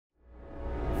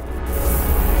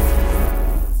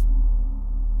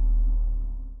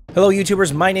Hello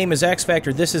YouTubers, my name is X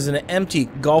Factor. This is an empty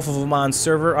Gulf of Oman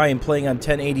server. I am playing on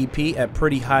 1080p at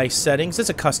pretty high settings. It's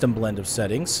a custom blend of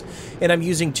settings. And I'm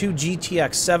using two GTX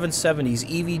 770s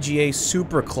EVGA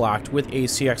super clocked with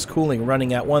ACX cooling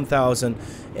running at 1000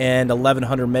 and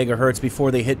 1100 megahertz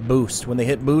before they hit boost. When they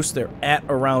hit boost, they're at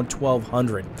around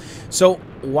 1200. So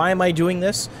why am I doing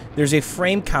this? There's a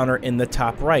frame counter in the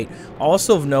top right.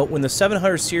 Also of note, when the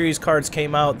 700 series cards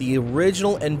came out, the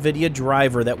original NVIDIA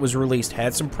driver that was released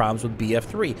had some problems with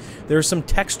BF3. There are some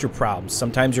texture problems.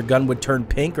 Sometimes your gun would turn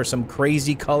pink or some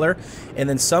crazy color, and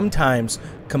then sometimes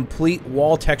complete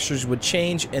wall textures would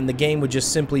change and the game would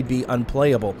just simply be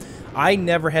unplayable. I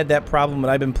never had that problem,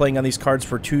 and I've been playing on these cards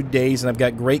for 2 days, and I've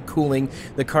got great cooling.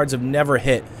 The cards have never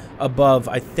hit above,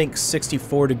 I think,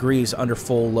 64 degrees under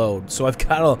full load. So I've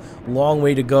got a long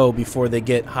way to go before they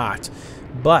get hot.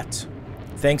 But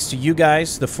thanks to you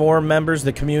guys, the forum members,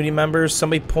 the community members,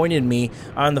 somebody pointed me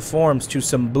on the forums to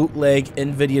some bootleg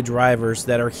NVIDIA drivers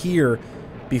that are here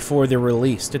before they're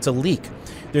released. It's a leak.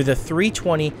 They're the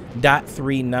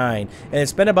 320.39, and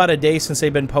it's been about a day since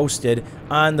they've been posted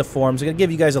on the forums. I'm going to give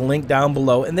you guys a link down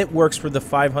below, and it works for the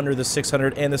 500, the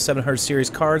 600, and the 700 series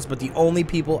cards, but the only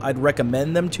people I'd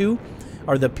recommend them to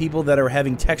are the people that are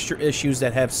having texture issues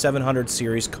that have 700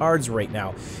 series cards right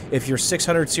now. If your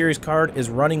 600 series card is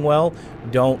running well,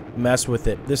 don't mess with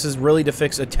it. This is really to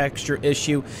fix a texture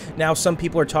issue. Now, some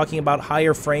people are talking about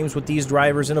higher frames with these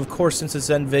drivers, and of course, since it's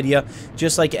NVIDIA,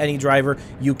 just like any driver,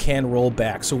 you can roll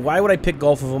back. So why would I pick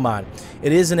Gulf of Oman?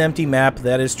 It is an empty map,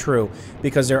 that is true,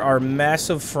 because there are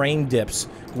massive frame dips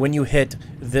when you hit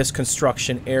this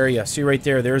construction area. See right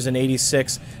there, there's an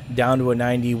 86 down to a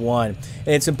 91. And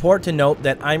it's important to note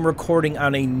that I'm recording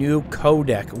on a new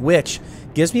codec, which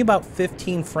gives me about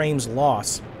 15 frames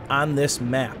loss on this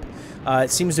map.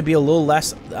 It seems to be a little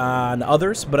less on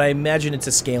others, but I imagine it's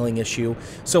a scaling issue.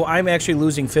 So I'm actually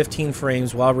losing 15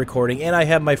 frames while recording, and I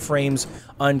have my frames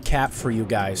uncapped for you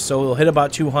guys. So it'll hit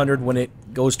about 200 when it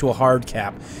goes to a hard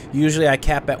cap. Usually I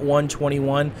cap at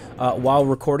 121 while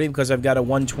recording because I've got a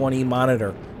 120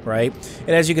 monitor, right?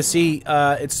 And as you can see,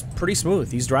 it's pretty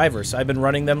smooth, these drivers. I've been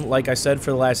running them, like I said,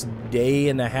 for the last day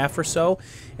and a half or so,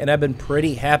 and I've been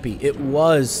pretty happy. It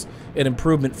was an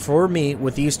improvement for me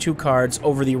with these two cards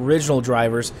over the original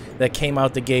drivers that came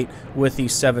out the gate with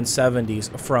these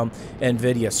 770s from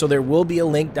NVIDIA. So there will be a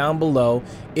link down below.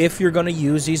 If you're going to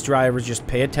use these drivers, just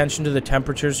pay attention to the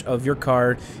temperatures of your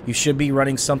card. You should be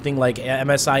running something like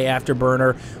MSI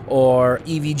Afterburner or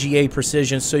EVGA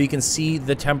Precision so you can see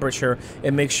the temperature,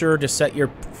 and make sure to set your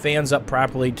fans up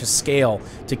properly to scale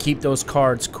to keep those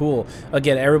cards cool.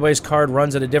 Again, everybody's card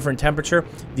runs at a different temperature.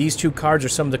 These two cards are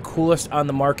some of the coolest on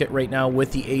the market right now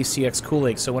with the ACX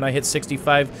cooling. So when I hit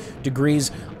 65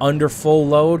 degrees under full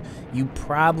load, you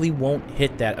probably won't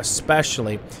hit that,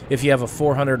 especially if you have a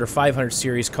 400 or 500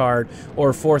 series card or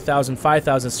a 4000,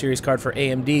 5000 series card for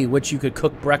AMD, which you could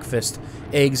cook breakfast,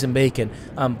 eggs, and bacon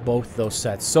on both those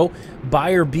sets. So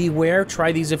buyer beware.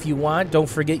 Try these if you want. Don't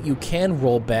forget you can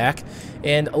roll back,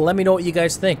 and let me know what you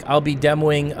guys think. I'll be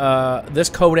demoing this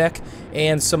codec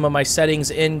and some of my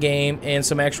settings in-game and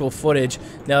some actual footage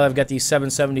now that I've got these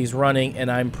 770s running,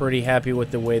 and I'm pretty happy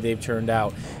with the way they've turned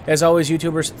out. As always,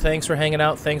 YouTubers, thanks for hanging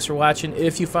out. Thanks for watching.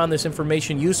 If you found this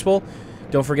information useful,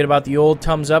 don't forget about the old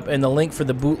thumbs up, and the link for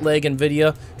the bootleg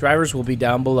NVIDIA drivers will be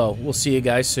down below. We'll see you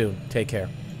guys soon. Take care.